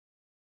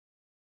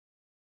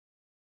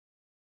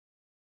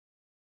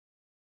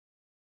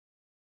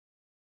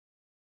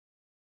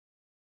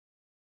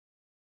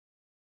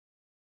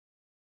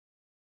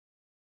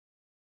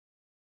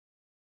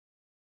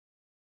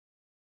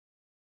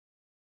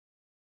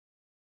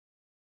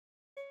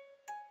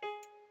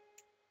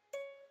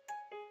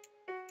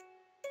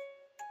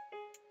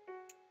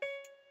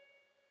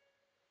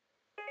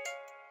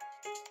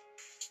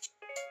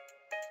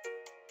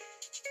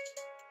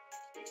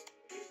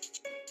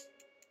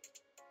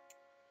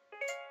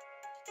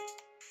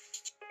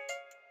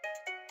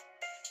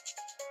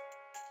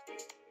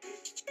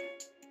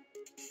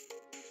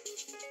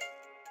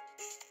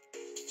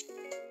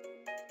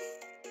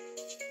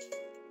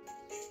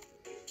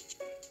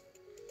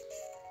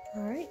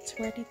Alright,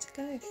 ready to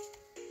go.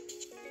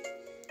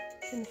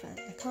 In fact,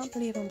 I can't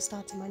believe I'm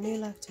starting my new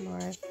life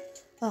tomorrow.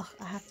 Ugh,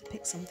 I have to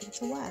pick something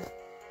to wear.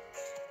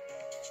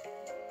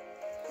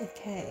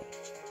 Okay,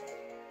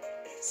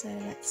 so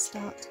let's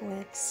start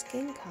with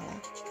skin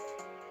colour.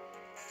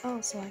 Oh,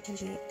 so I can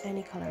be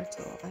any colour at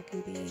all. I can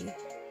be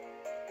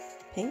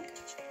pink,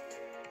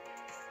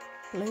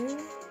 blue.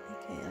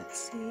 Okay,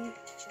 let's see.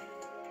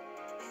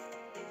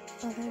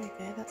 Oh, there we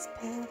go, that's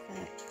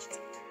perfect.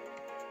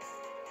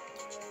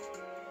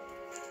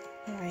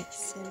 Alright,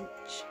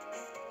 cinch.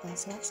 Oh,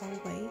 so that's our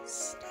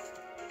waist.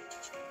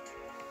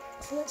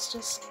 So let's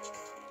just,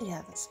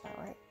 yeah, that's about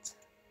right.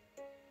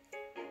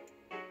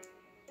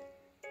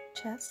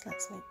 Chest,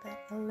 let's make that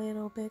a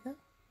little bigger.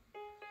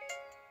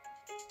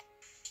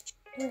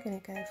 We're going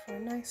to go for a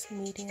nice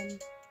medium.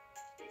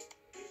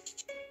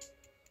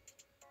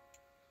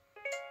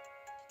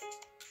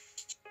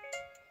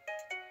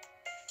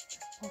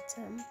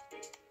 Bottom.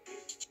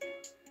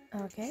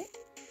 Okay,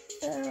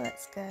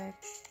 let's go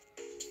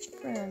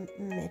for a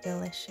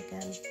middle-ish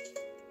again.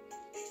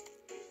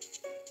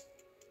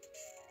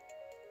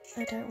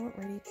 I don't want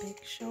really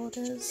big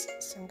shoulders,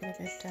 so I'm going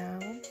to go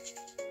down.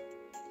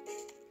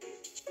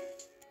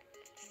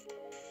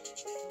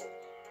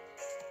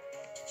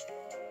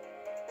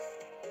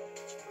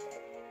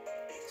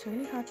 It's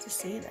really hard to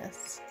see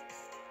this.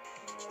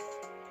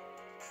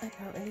 I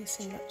can't really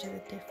see much of a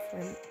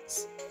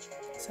difference,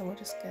 so we'll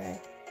just go,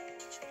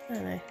 I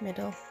don't know,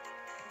 middle.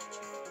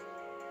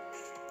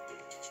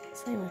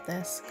 Same with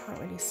this, can't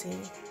really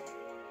see.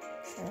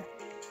 So,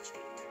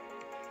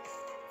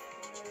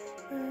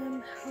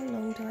 how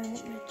long do I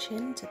want my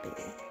chin to be?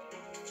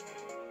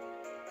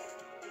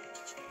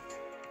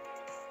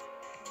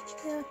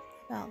 Yeah,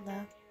 about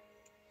there.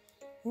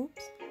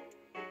 Oops.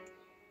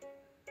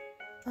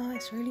 Oh,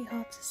 it's really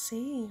hard to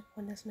see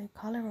when there's no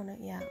colour on it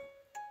yet.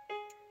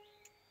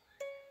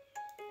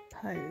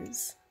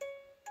 Pose.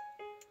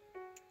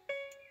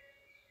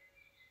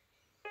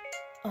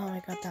 Oh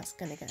my god, that's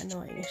gonna get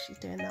annoying if she's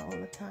doing that all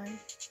the time.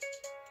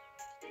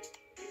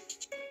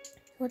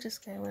 We'll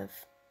just go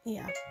with,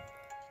 yeah,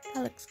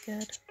 that looks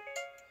good.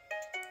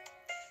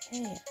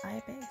 Okay,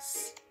 eye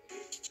base.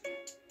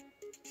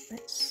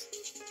 Let's,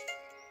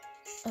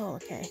 oh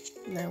okay,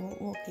 no,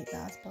 we'll keep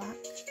that as black.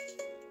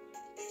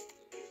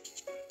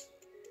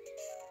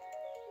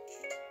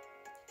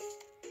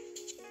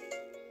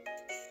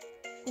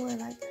 Oh,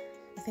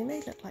 I think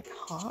they look like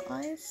heart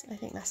eyes. I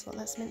think that's what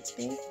that's meant to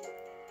be.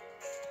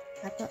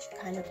 I've got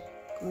kind of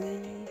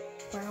greeny,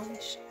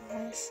 brownish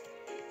eyes.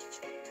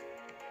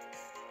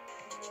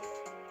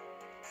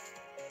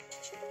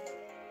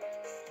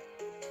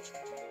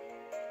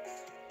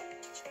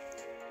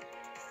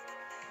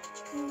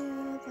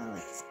 Yeah, that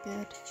looks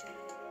good.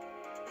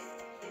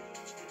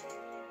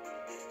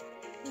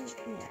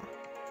 Yeah.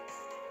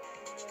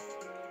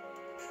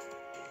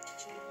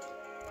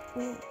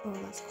 Oh,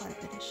 that's quite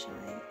a bit of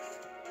shine.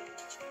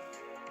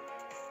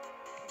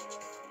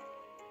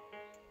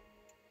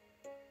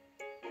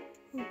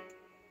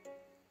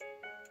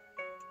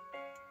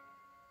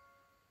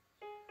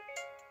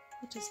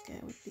 I'll just go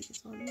with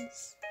these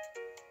ones.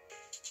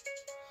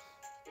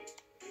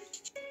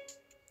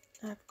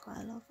 I have quite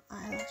a lot of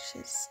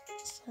eyelashes,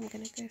 so I'm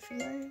going to go for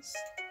those.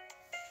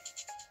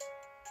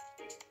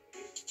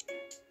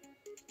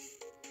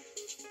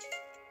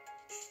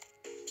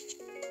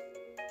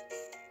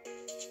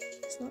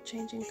 It's not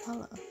changing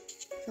colour. I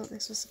thought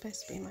this was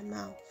supposed to be my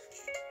mouth.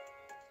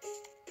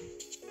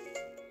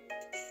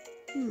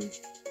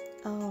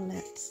 Oh,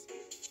 lips.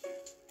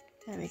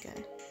 There we go.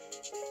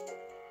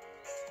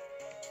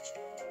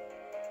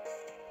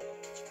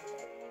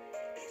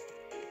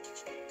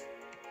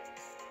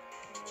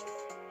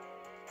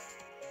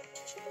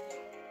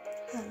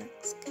 That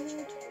looks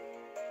good.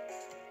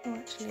 Oh,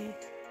 actually,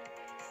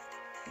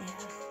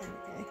 yeah, there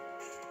we go.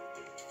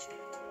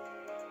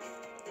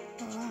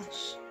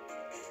 Blush.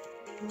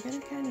 I'm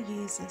going to kind of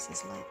use this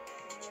as like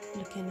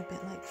looking a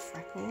bit like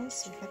freckles.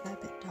 So if I go a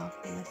bit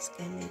darker on my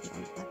skin, maybe it'll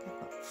look like I've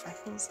got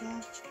freckles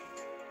there,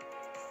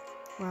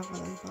 rather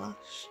than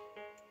blush.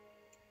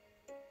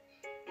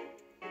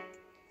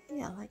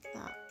 Yeah, like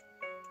that.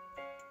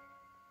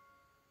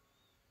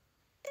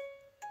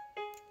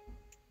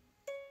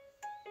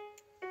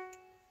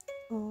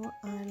 Or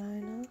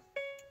eyeliner.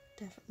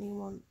 Definitely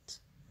want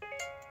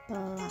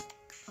black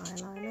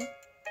eyeliner.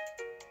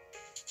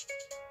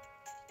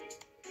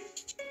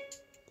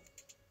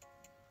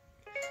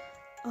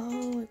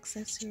 Oh,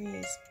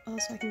 accessories. Oh,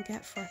 so I can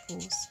get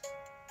freckles.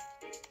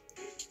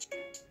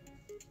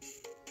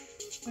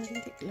 I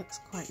think it looks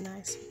quite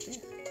nice with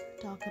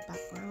the darker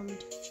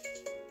background.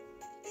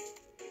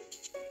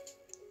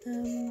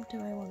 Do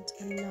I want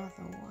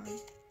another one?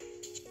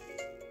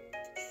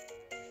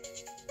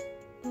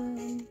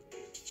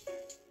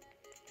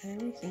 I don't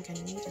really think I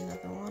need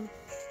another one.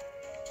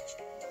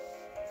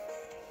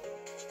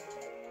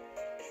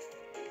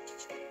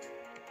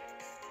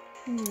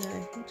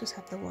 No, we'll just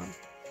have the one.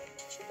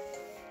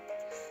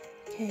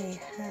 Okay,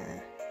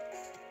 hair.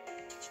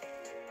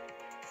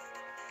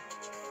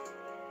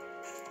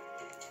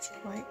 It's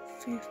quite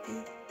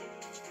Foofy.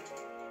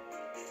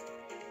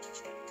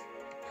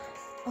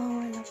 Oh,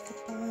 I love the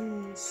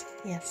buns.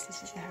 Yes,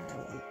 this is the hair I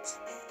want.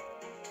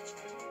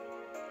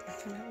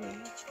 Definitely.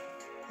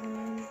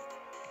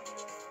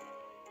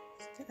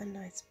 Let's get a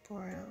nice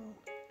brown.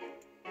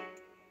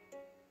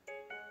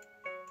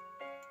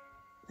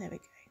 There we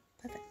go.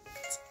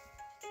 Perfect.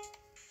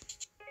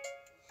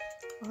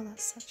 Oh,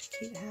 that's such a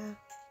cute hair.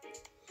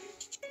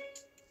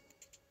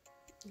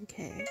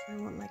 Okay, I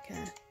want like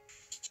a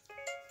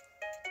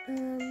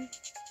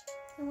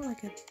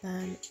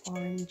burnt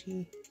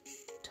orangey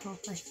top,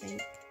 I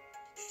think.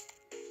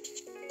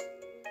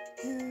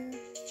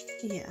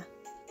 Yeah.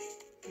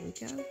 There we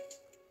go.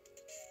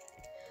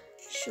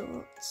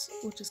 Shorts.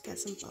 We'll just get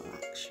some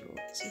black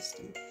shorts just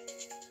to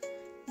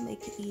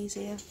make it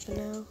easier for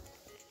now.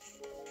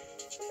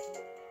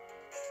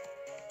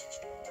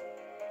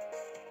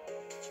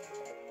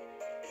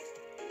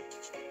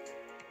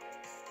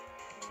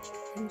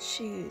 And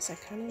shoes. I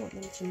kind of want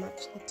them to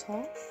match the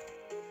top.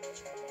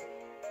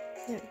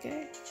 There we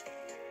go.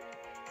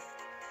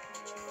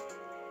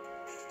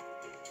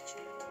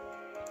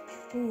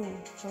 Ooh,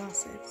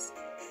 glasses.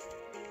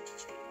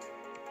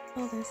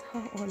 Oh, those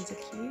heart ones are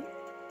cute.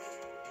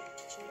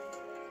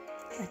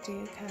 I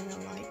do kind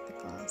of like the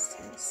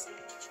glasses.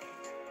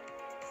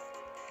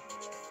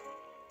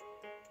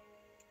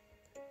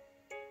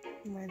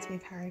 Reminds me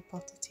of Harry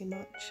Potter too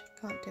much.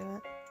 Can't do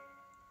it.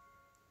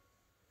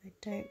 I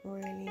don't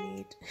really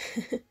need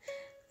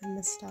a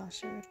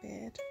moustache or a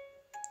beard.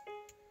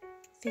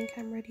 I think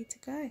I'm ready to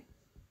go.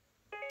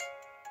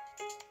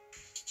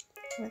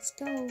 Let's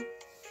go.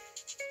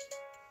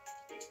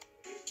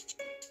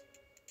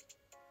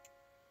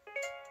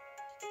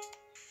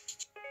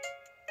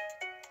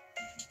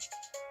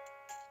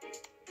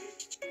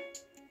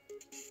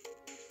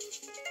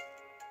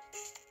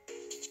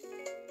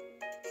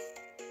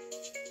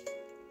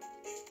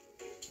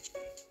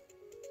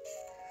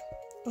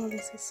 Oh,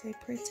 this is so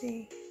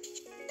pretty.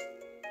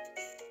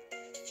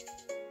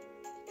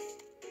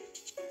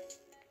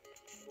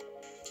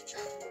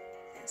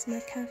 There's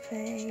my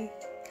cafe,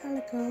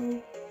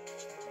 Calico.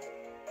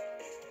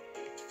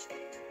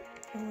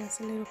 Oh, there's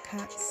a little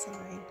cat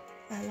sign.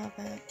 I love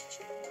it.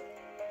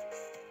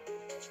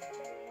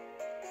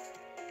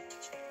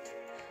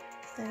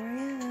 There I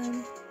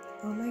am.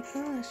 Oh my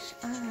gosh.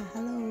 Ah,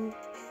 hello.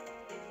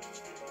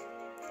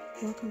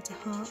 Welcome to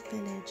Heart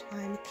Village.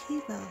 I'm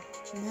Kiva,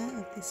 mayor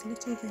of this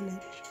little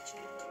village.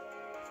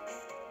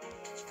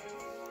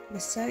 We're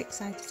so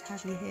excited to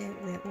have you here.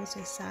 We're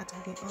also sad to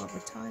have your aunt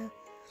retire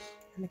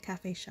and the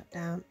cafe shut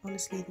down.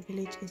 Honestly, the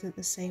village isn't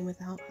the same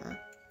without her.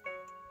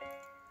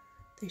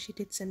 Though she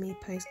did send me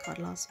a postcard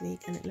last week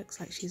and it looks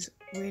like she's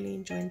really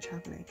enjoying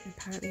travelling.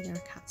 Apparently there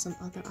are cats on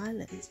other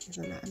islands.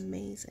 Isn't that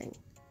amazing?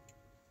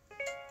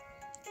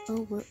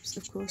 Oh whoops,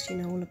 of course you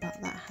know all about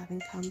that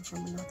having come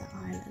from another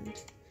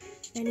island.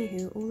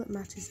 Anywho, all that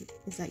matters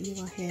is that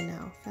you are here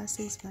now. First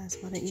things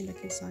first, why don't you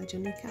look inside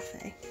your new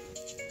cafe?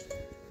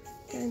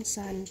 Go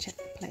inside and check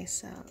the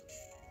place out.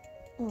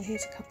 Oh,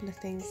 here's a couple of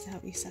things to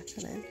help you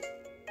settle in.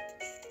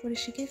 What did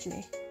she give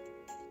me?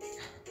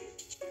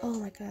 Oh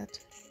my god.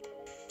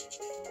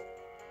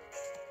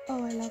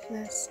 Oh, I love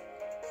this.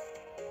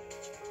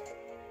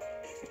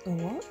 A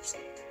what?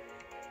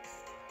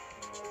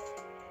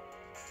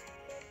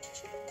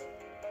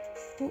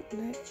 Oh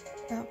no,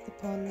 out of the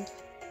pond.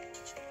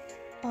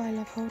 Oh, I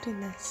love holding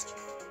this.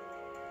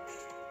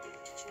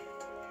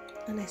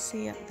 And I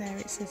see up there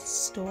it says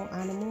store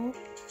animal.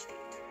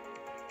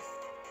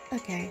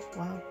 Okay,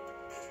 wow.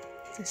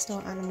 So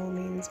store animal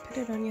means put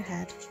it on your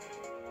head.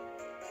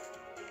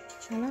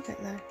 I love it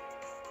though.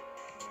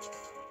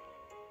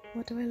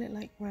 What do I look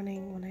like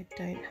running when I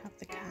don't have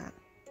the cat?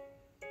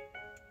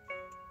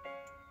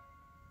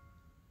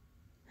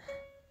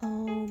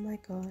 Oh my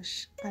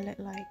gosh, I look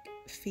like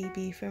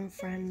Phoebe from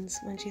Friends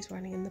when she's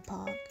running in the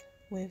park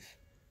with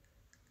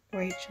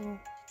Rachel.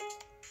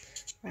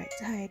 Right,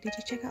 hey, did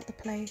you check out the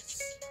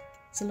place?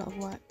 It's a lot of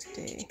work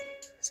to do.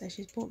 So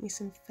she's bought me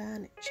some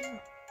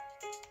furniture.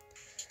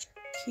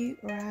 Cute,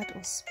 rad,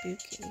 or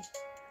spooky?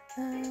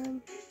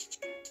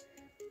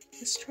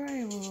 Let's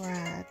try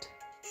rad,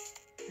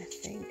 I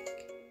think.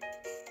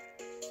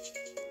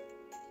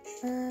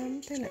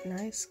 They look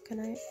nice. Can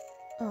I?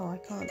 Oh, I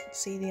can't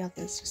see the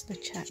others, just to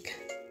check.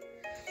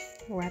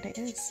 Rad it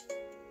is.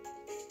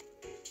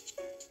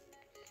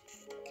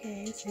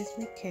 Okay, so here's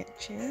my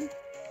kitchen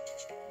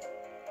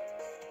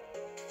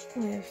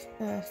with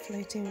a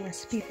floating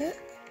recipe book.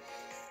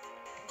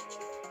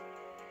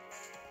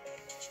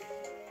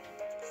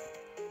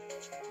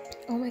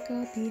 Oh my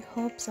god, the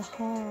hobs are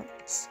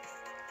hearts.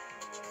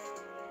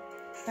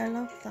 I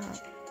love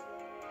that.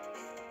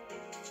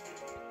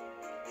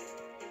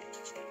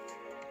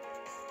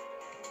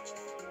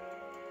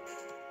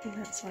 And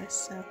that's where I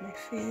serve my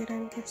food,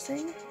 I'm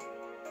guessing.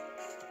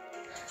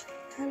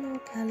 Hello,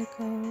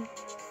 Calico.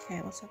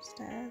 Okay, what's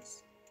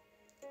upstairs?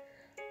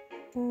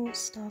 Oh,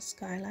 star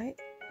skylight.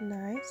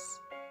 Nice.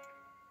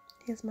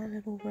 Here's my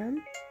little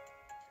room.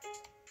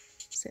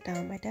 Sit down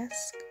at my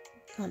desk.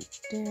 Can't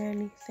do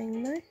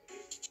anything though.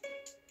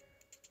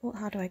 Oh,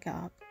 how do I get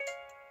up?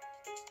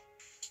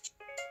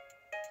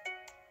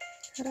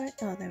 How do I?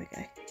 Oh, there we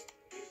go.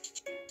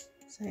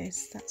 So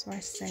that's where I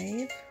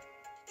save.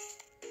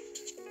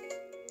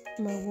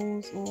 My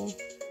walls all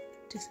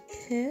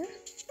disappear.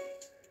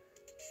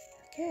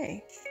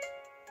 Okay.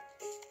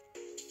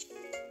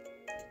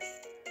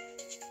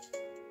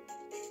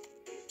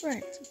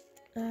 Right.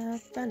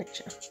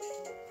 Furniture.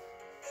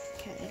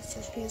 Okay, so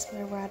here's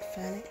my rad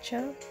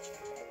furniture.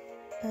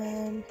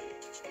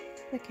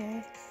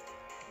 Okay.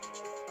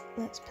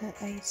 Let's put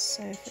a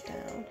sofa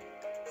down.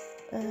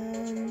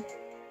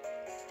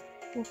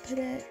 We'll put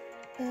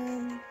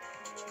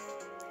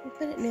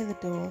it near the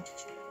door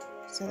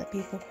so that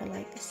people can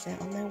like sit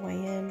on their way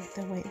in if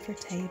they're waiting for a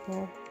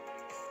table.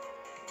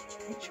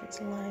 Make sure it's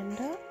lined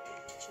up.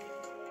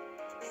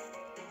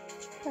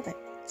 Perfect.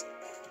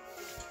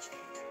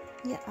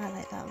 Yeah, I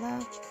like that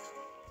there.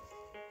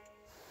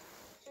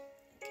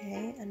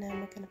 Okay, and then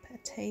we're going to put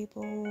a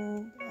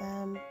table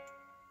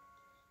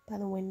by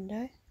the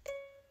window.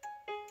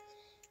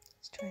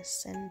 Let's try to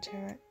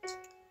centre it.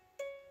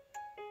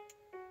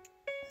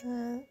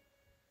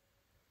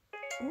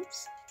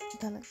 Oops,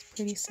 that looks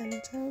pretty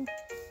centered.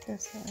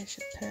 So I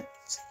should put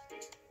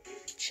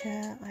a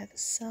chair either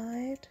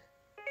side.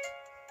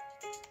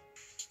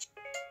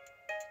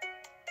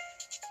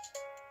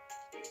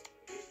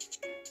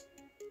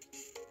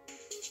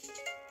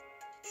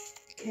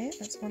 Okay,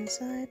 that's one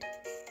side.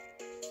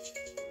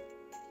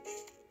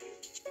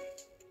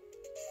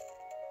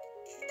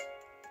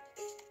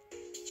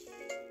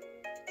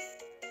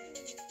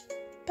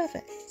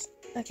 Perfect.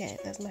 Okay,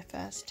 there's my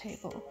first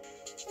table.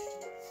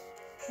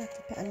 I have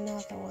to put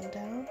another one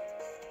down.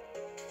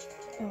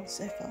 Oh,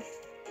 sofa.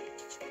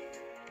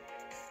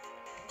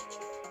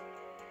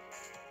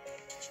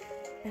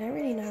 I don't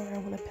really know where I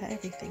want to put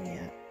everything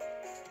yet.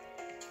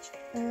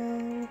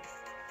 No,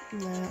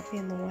 that'll be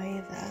in the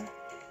way there.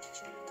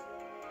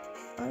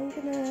 I'm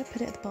gonna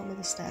put it at the bottom of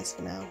the stairs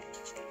for now,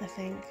 I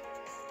think.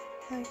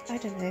 Like, I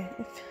don't know,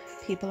 if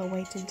people are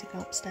waiting to go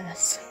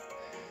upstairs.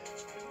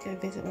 Go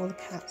visit all the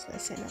cats that are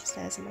sitting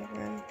upstairs in my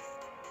room.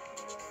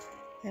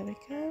 There we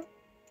go.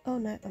 Oh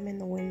no, I'm in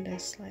the window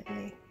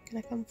slightly. Can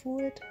I come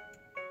forward?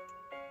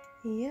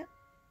 Yep,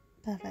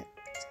 perfect.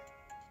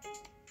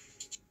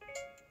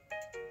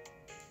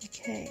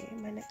 Okay,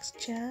 my next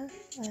chair.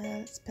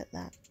 Let's put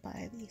that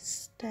by the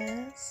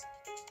stairs.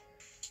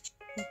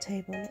 Or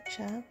table, not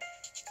chair.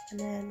 And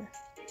then,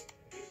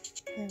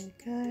 there we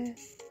go.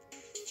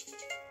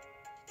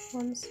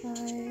 One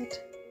side.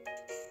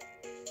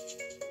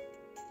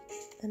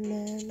 And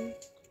then,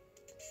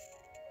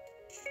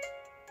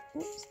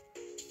 oops,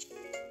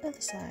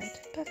 other side.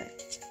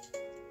 Perfect.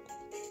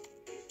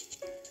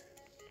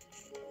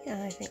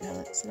 Yeah, I think that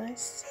looks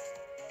nice.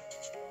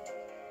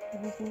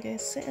 And we can go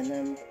sit in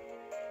them.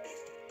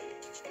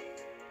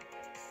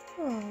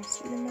 Oh, I'm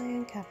sitting in my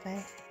own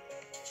cafe.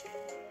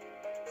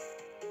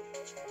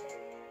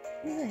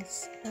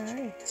 Nice,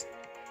 alright.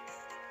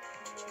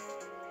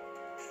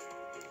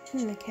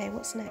 Okay,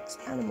 what's next?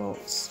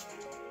 Animals.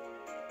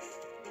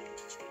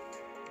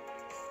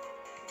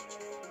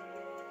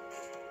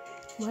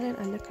 Why don't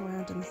I look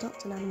around and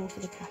adopt an animal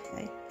for the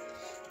cafe?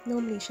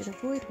 Normally you should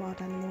avoid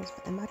wild animals,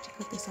 but the magic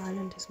of this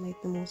island has made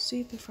them all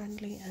super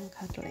friendly and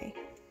cuddly.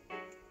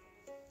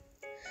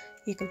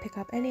 You can pick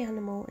up any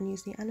animal and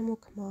use the animal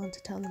command to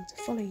tell them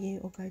to follow you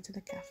or go to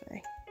the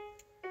cafe.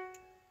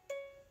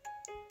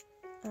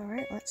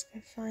 Alright, let's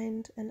go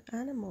find an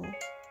animal.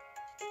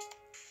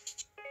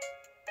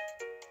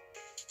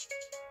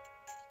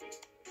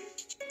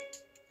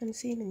 I'm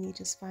assuming you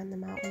just find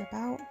them out and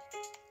about,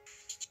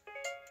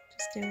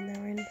 just doing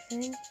their own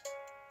thing.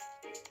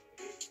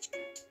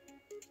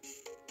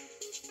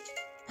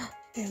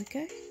 There we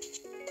go.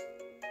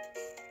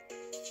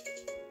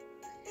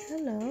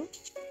 Hello.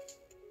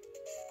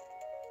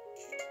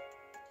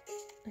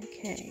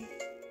 Okay,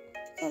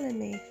 follow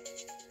me.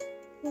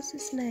 What's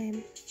his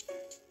name?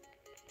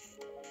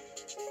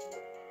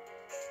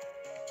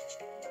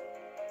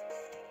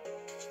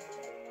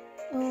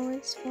 Oh,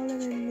 it's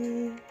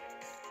following me.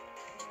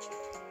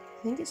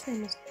 I think his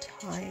name was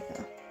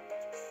Tiger.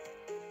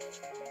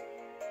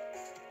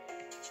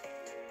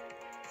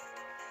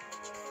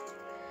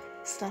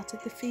 Started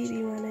the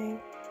Phoebe running.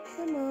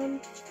 Come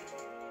on.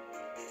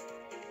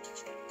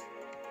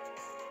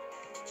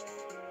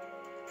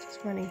 Just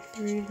running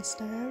through the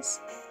stairs.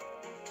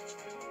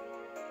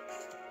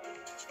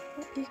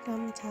 Up you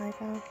come,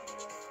 Tiger.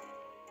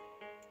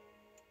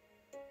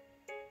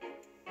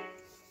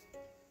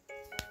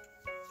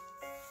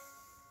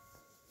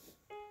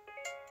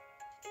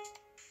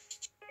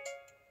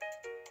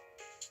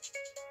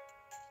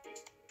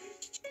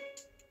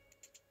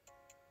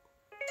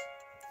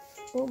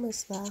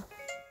 Almost there.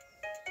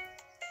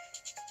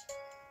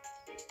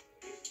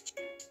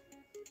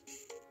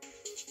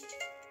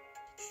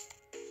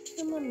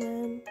 Come on,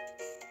 man.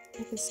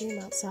 I can see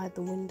him outside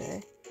the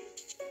window,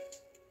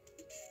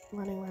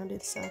 running around in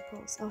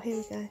circles. Oh, here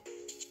we go.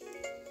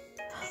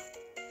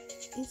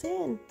 He's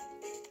in.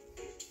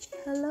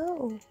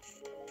 Hello.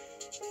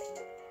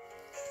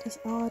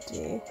 Just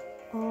Ardu.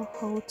 or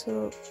hold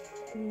to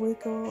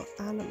wiggle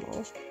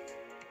animal.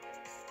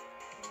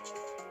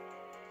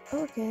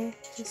 Okay,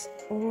 just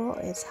what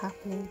is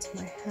happening to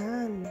my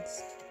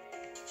hands?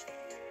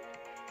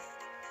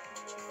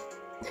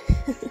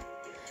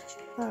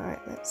 Alright,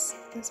 let's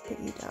put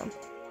you down.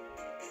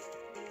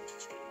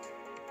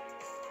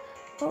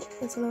 Oh,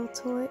 there's a little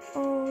toy.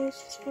 Oh,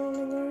 it's just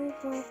rolling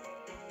over.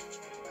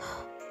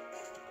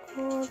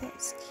 Oh,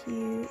 that's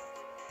cute.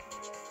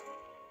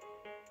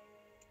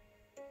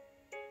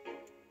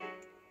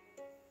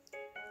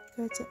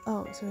 Go to,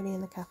 oh, it's already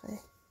in the cafe.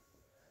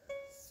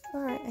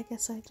 Alright, I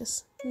guess I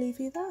just leave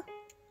you there.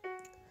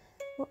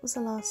 What was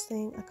the last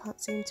thing? I can't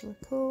seem to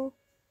recall.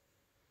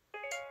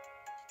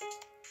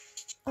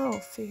 Oh,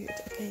 food.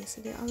 Okay,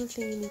 so the other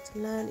thing you need to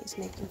learn is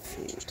making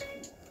food.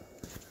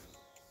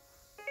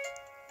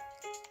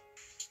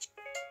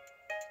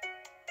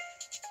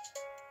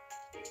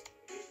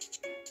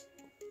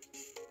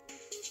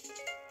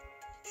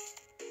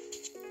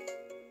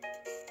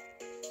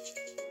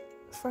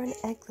 For an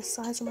egg the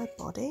size of my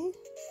body?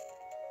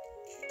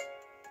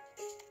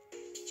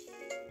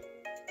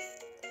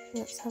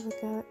 Let's have a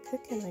go at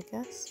cooking, I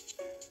guess.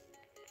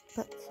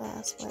 But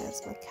first,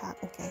 where's my cat?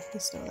 Okay,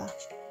 he's still there.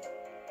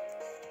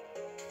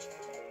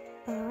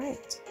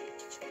 Alright,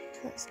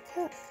 let's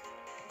cook.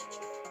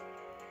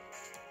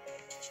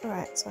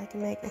 Alright, so I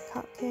can make a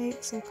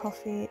cupcake, some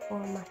coffee,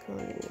 or a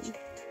macaroon.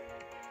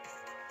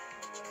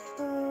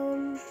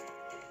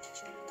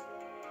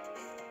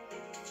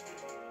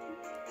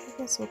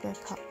 I guess we'll go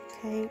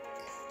cupcake.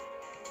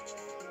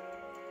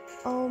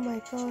 Oh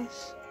my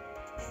gosh.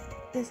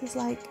 This is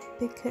like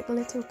Big Cook,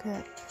 Little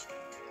Cook.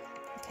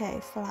 Okay,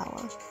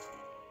 flour.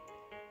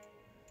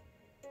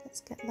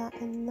 Let's get that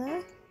in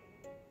there.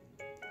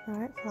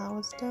 Alright,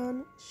 flour's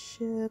done.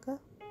 Sugar.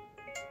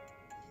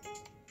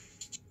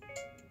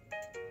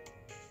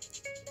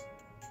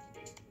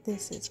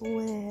 This is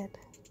weird.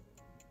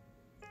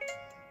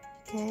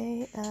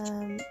 Okay,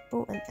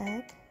 oh, an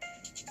egg.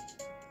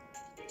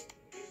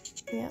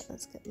 Yeah,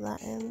 let's get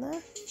that in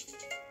there.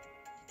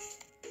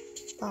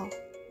 Oh,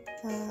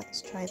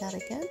 let's try that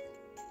again.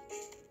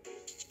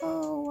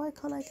 Oh, why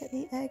can't I get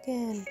the egg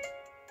in?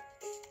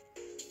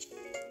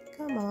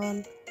 Come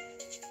on.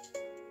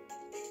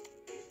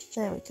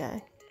 There we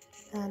go.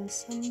 And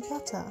some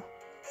butter.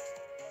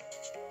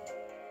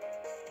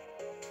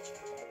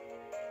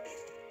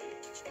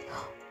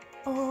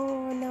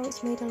 Oh, now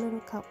it's made a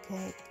little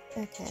cupcake.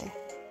 Okay.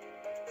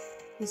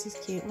 This is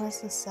cute.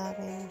 Where's the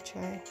serving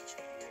tray?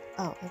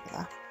 Oh, over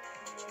there.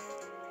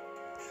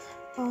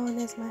 Oh, and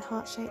there's my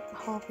heart-shaped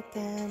hob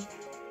again.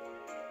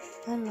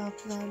 I love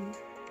them.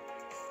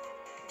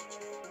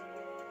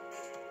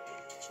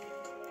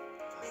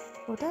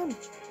 We're done.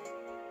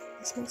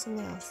 Let's make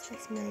something else.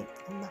 Let's make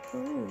a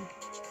macaroon.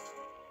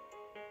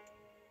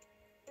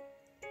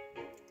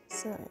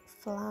 So,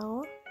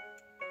 flour,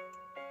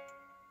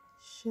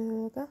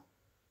 sugar.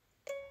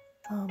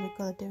 Oh, we've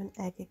got to do an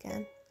egg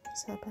again.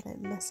 Let's hope I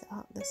don't mess it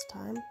up this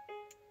time.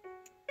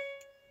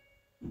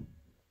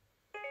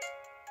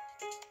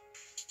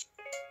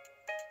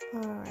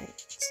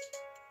 Alright,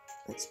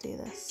 let's do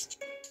this.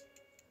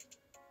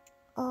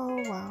 Oh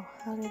wow,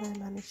 how did I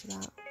manage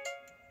that?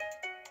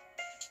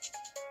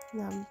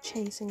 Now I'm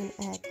chasing an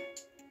egg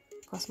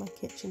across my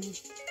kitchen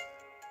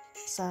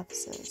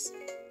surfaces.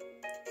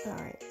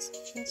 Alright,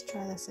 let's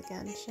try this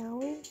again, shall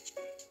we?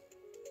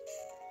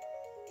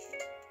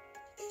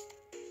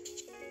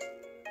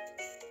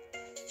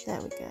 There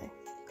we go.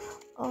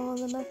 Oh,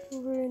 the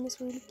macaroon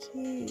is really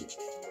cute.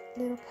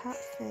 Little cat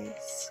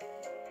face.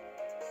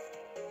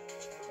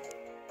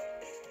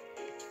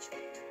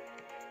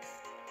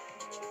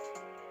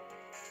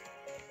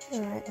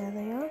 Alright, there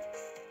they are.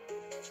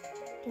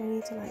 Do I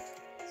need to like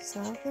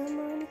serve them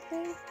or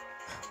anything?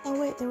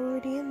 Oh wait, they're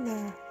already in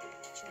there.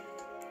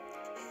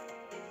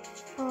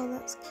 Oh,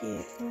 that's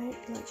cute. Can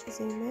I like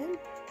zoom in?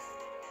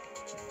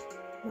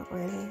 Not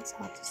really, it's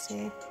hard to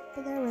see.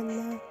 But they're in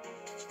there.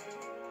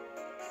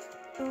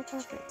 Oh,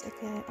 perfect.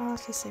 Okay. Oh,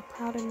 she's so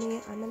proud of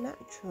me. I'm a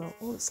natural.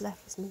 All that's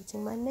left is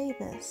meeting my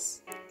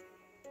neighbours.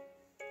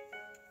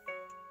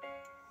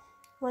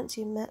 Once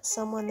you've met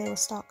someone, they will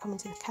start coming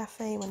to the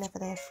cafe whenever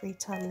they have free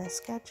time in their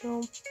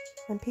schedule.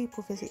 When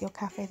people visit your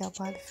cafe, they'll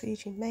buy the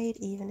food you made,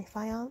 even if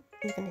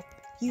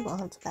you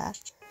aren't there.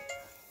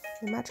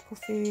 The magical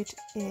food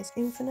is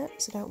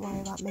infinite, so don't worry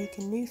about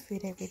making new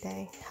food every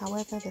day.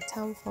 However, the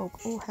town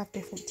folk all have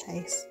different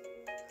tastes.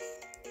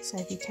 So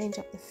if you change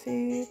up the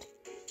food,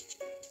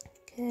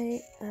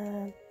 okay,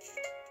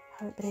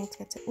 haven't been able to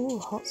get to, ooh,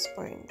 hot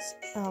springs.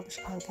 Oh, but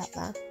you can't get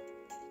that.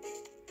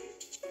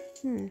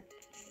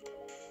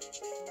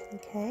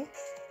 Okay,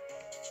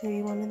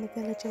 maybe one of the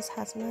villagers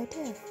has an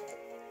idea.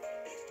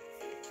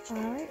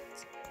 Alright,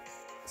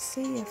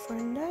 see ya,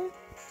 friendo.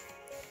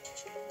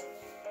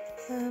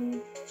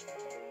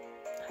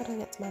 How do I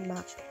get to my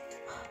map?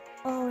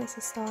 Oh, it's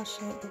a star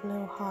shape with a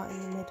little heart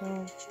in the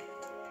middle.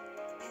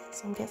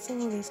 So I'm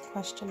guessing all these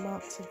question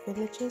marks of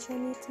villagers I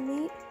need to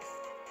meet.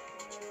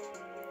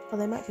 Or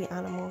they might be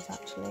animals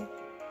actually.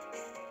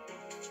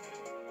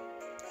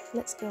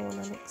 let's go on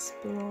and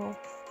explore.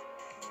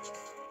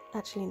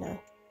 Actually, no.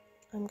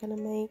 I'm gonna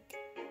make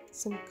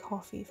some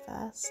coffee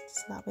first,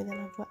 so that way then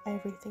I've got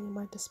everything in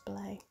my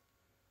display.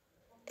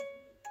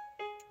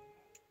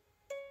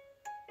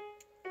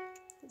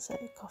 So,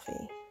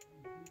 coffee.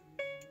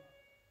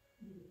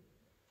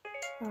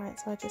 Alright,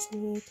 so I just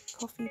need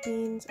coffee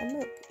beans and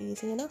milk.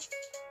 Easy enough.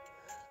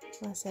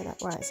 I say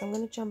that right, so I'm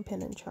going to jump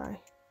in and try.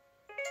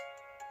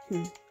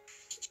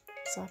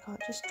 So I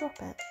can't just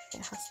drop it,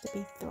 it has to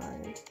be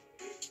thrown.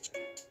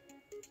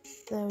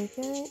 There we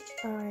go.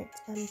 Alright,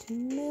 and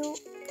milk.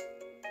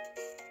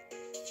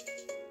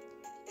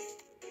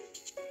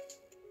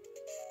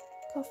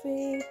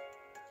 Coffee.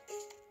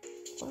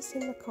 What's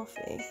in the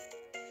coffee?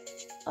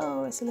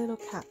 Oh, it's a little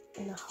cat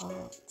in a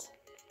heart.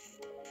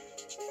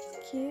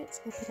 It's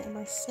cute. I'm going to put it in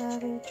my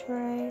serving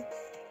tray.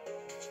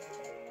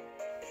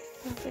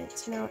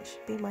 Perfect. Now it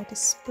should be my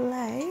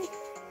display.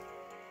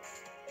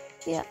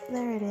 Yep,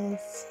 there it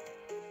is.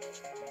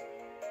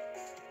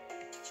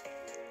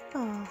 Ah,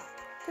 oh,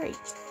 great.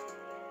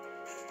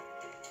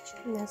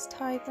 And there's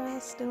Tiger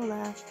still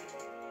there.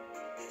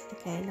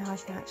 Okay, now I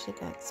can actually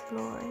go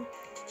exploring.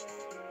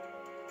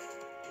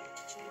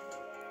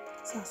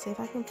 So I'll see if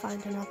I can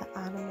find another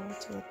animal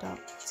to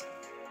adopt.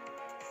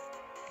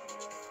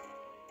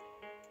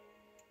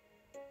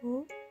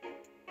 Ooh.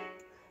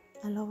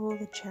 I love all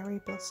the cherry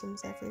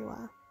blossoms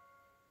everywhere.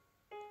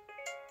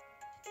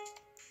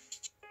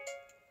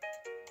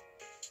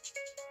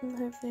 And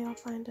hopefully I'll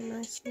find a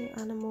nice new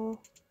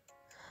animal.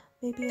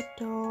 Maybe a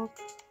dog.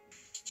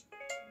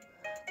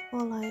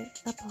 Or like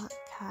a black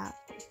cat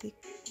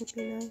would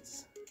be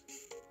nice.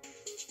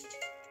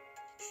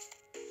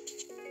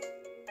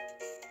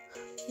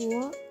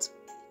 What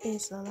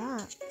is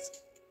that?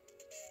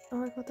 Oh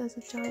my god, there's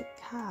a giant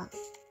cat.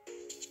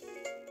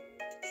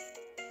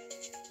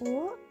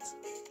 What?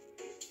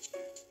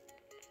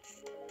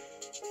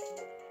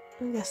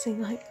 I'm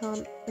guessing I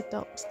can't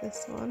adopt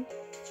this one.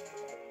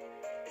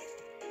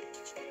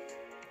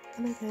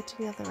 Can I go to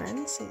the other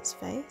end, see its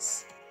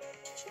face?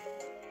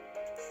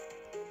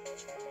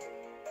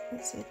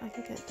 Let's see if I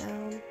can get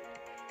down.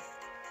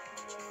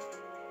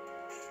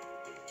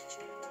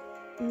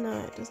 No,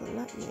 it doesn't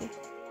let me.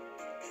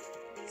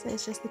 So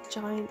it's just the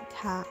giant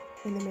cat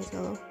in the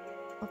middle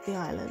of the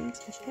island,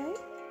 okay?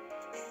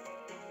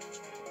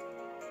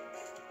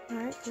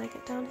 Alright, can I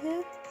get down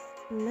here?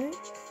 No.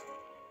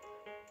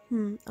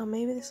 Oh,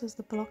 maybe this was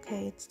the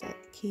blockades that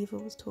Kiva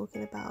was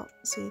talking about,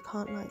 so you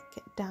can't like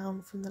get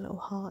down from the little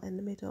heart in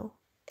the middle.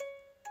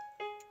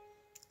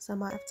 So I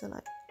might have to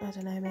like, I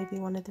don't know, maybe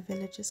one of the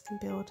villagers can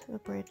build a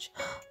bridge.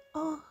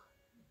 Oh!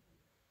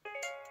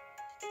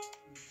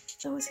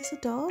 Oh, is this a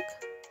dog?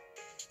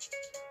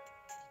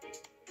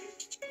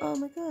 Oh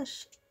my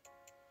gosh.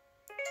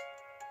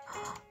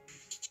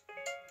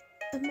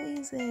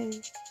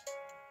 Amazing.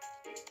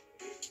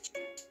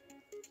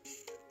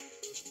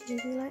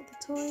 Maybe you like the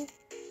toy?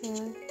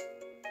 No.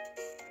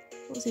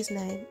 What was his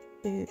name?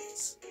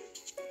 Boots.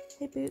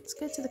 Hey Boots,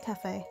 go to the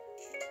cafe.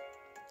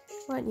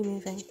 Why aren't you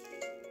moving?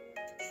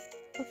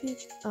 Off you...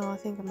 Oh, I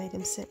think I made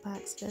him sit by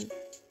accident.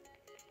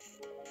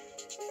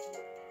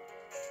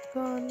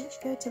 Go on,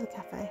 go to the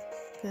cafe.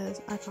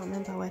 Because I can't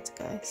remember where to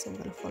go, so I'm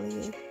going to follow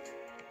you.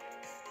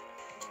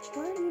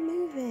 Why aren't you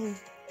moving?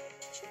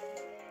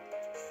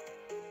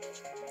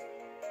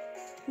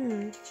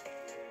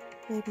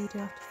 Maybe you do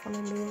have to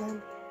follow me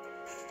then.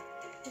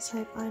 Let's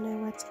hope I know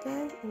where to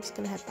go. I'm just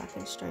going to head back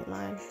in a straight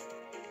line.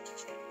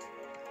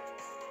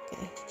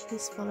 Okay,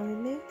 he's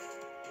following me.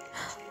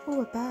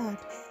 Oh, a bird.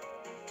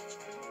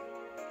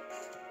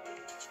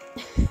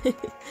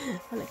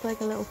 I look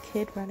like a little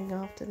kid running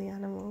after the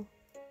animal.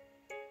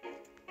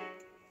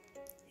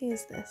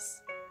 Who's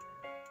this?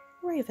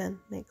 Raven,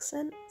 makes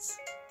sense.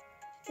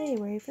 Hey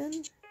Raven, do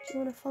you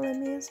want to follow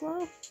me as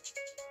well?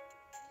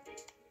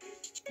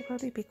 It'd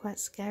probably be quite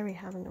scary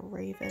having a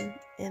raven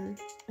in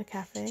a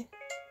cafe.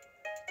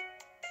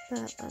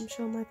 But I'm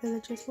sure my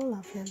villagers will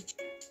love him.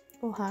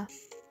 Or her.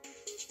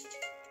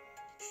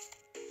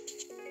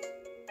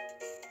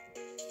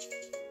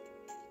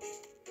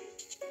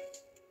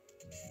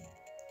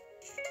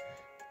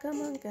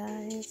 Come on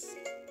guys.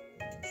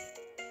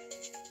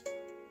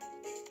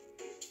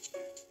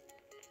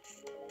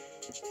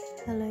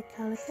 Hello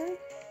Calico.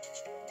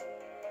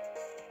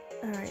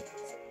 Alright,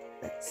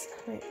 let's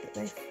hope that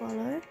they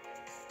follow.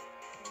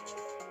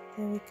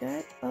 There we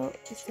go. Oh,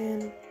 he's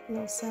doing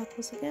little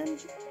circles again.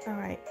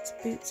 Alright,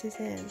 Boots is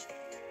in.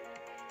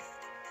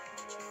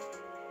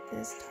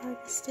 Is Tiger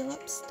still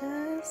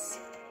upstairs?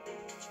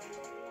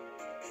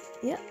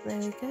 Yep, there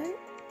we go.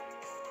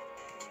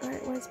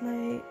 Alright, where's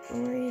my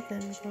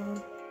Raven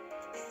gone?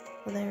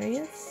 Oh, there he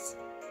is.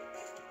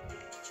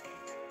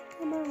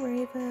 Come on,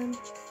 Raven.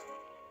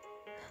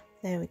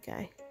 There we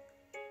go.